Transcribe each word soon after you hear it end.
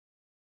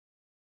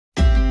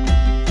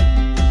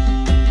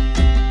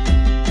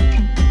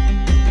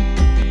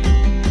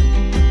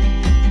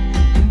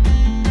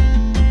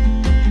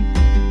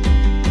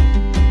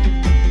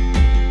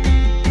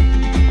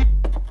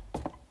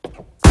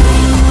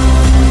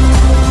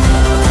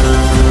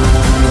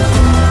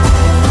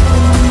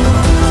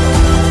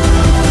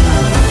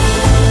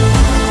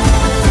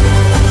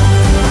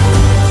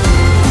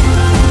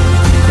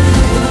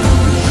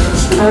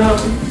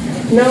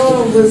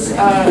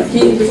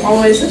he was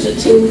always such a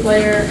team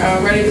player,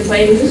 ready to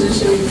play any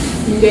position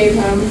you gave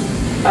him,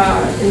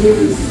 and he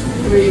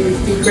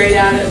would be great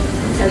at it.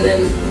 And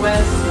then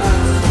Wes.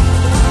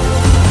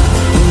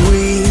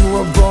 We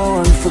were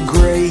born for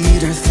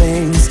greater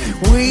things.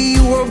 We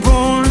were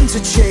born to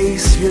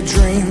chase your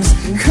dreams.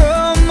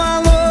 Come,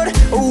 my Lord,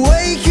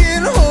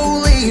 awaken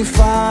holy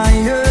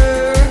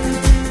fire.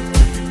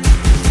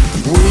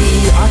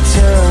 We are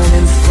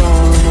turning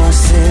from our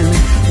sin.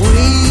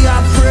 We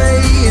are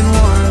praying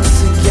once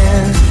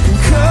again.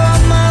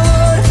 Come, my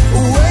Lord,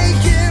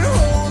 awaken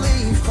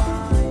holy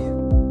fire.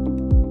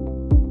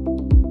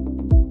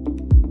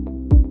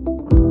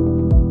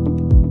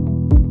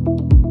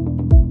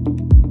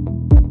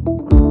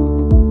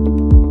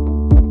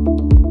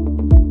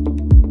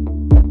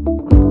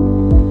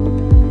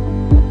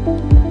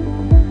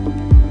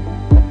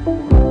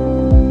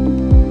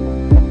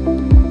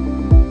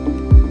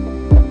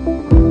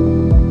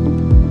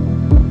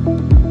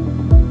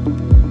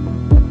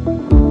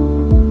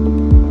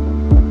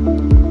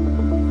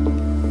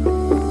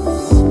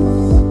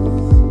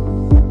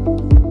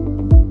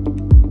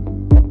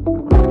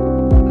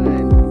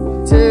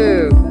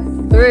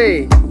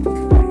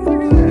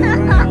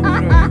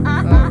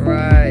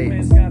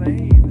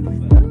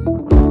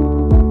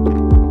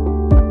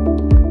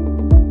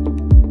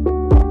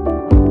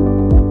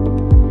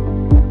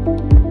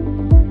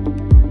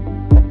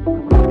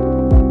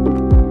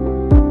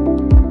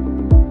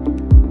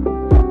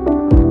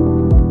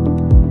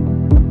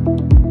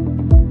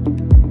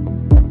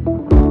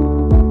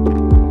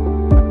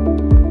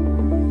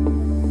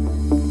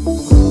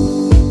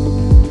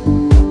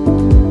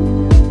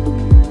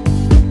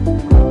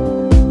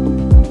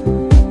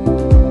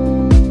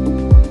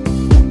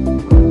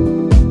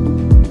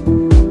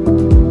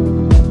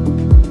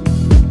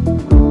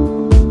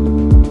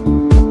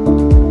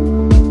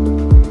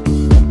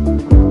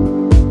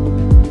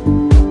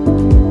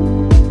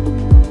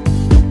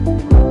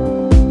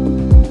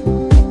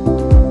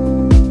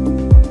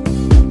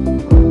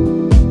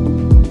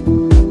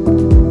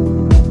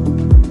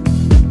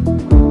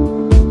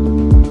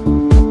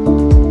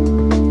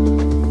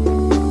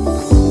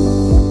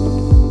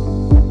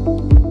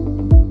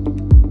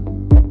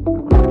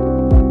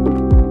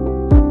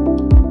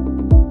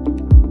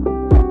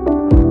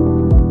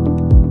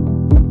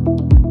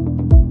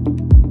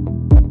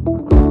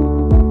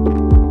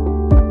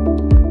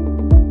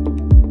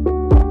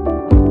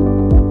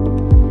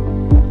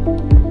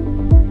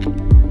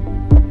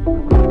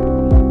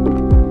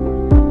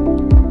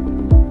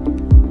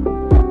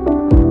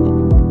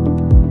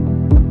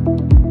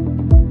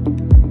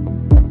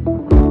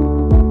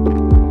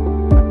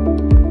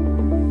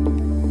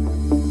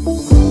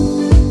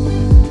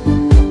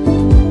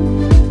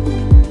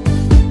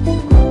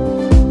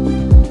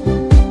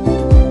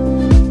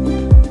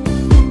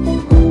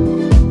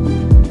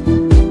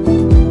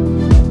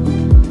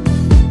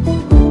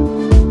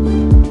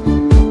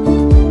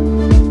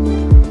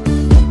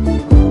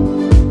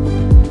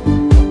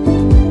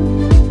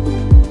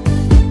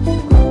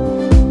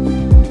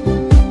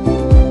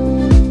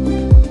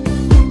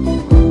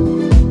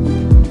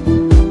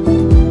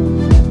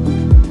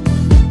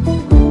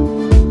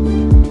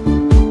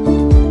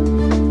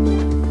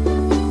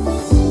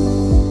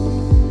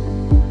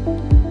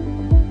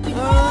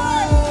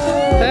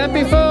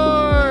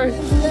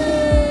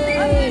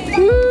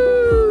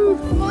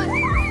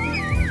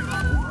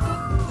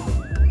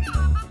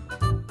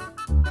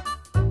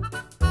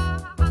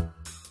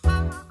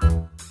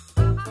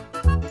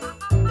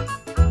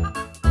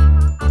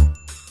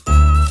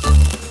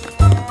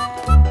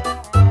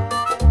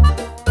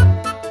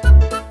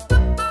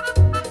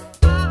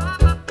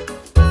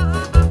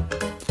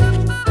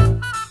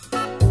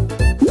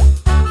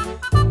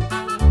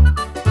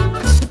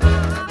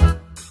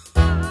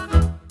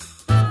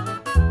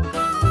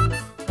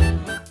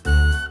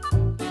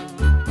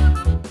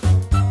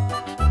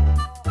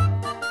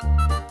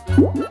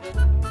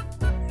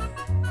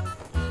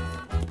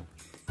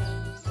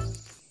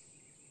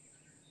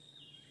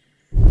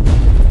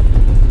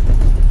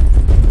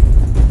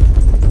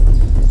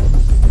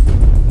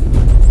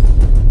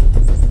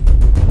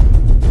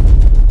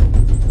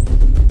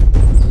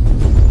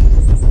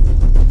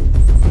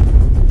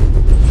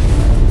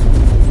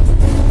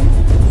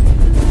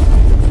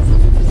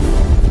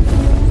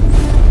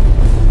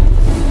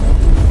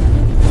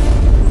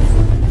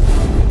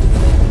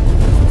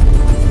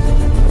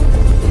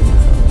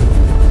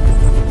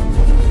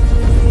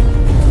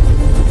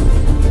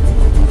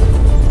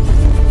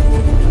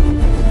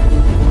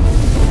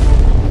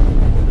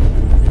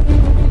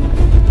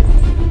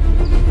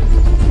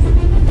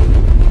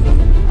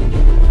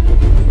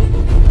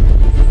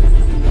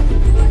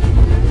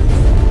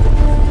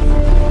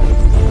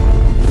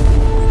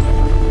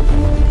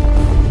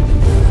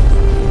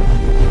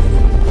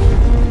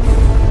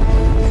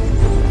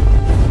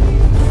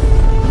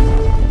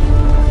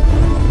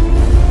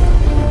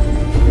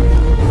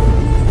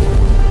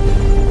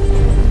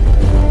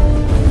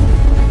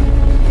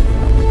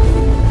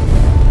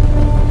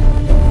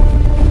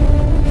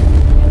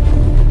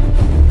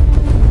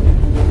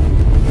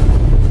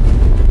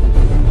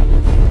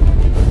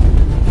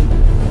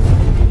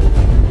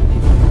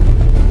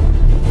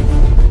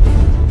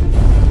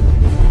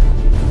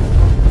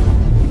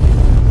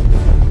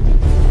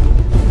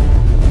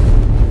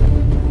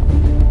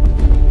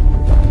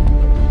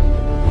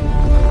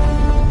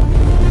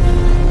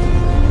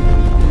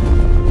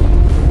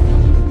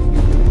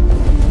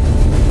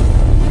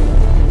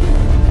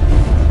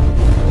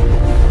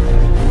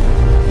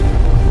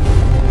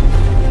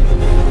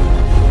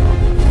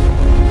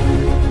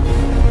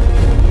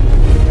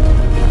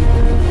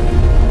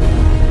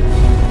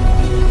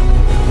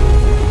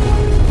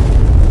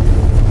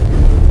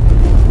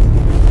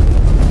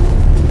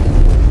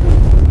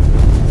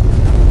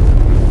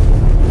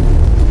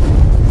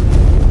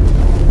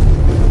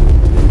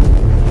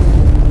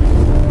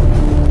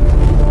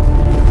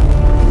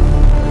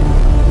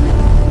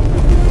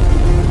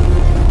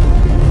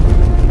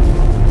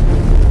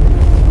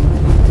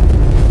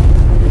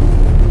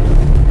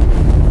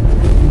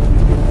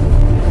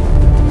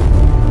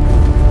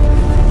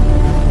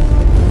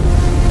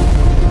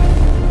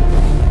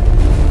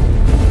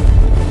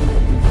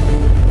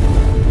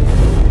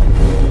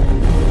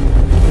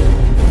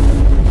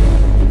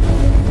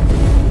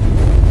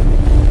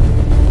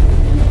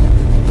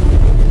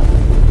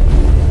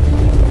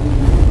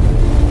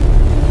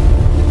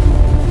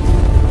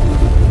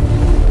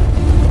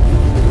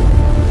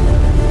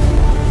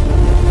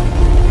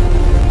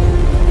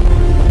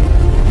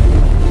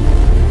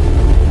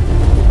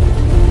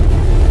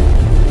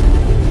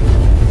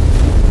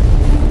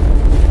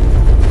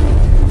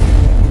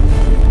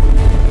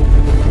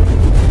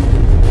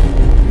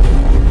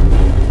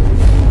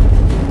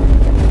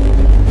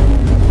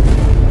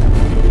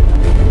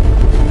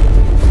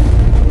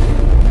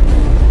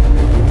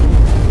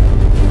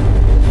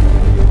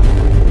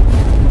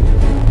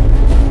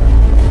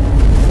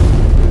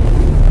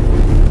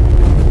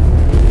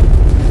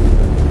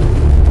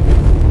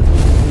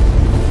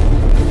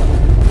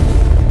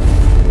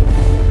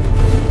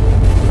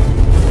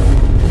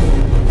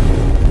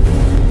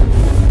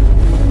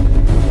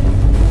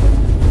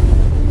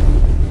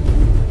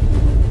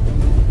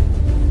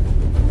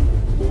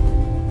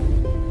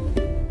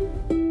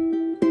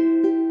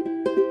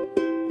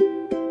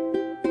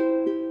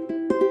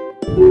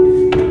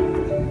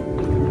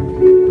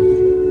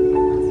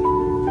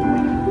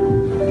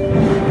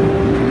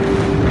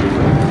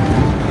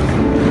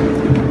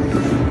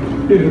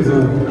 It is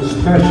a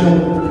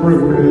special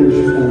privilege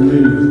for me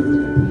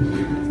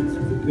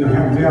to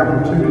have the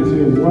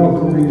opportunity of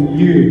welcoming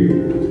you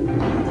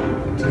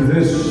to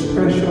this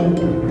special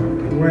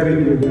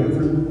wedding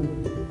together.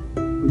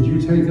 Would you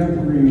take that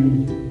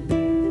ring,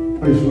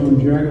 place it on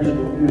Jack's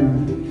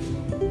hand,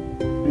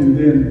 and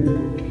then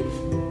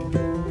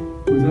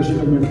with this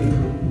commission,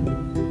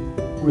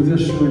 with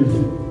this ring,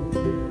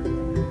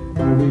 I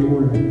be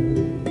wedded.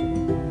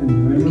 In the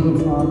name of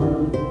the Father,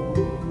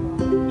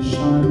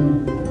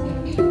 Son,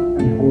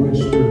 and Holy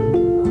Spirit.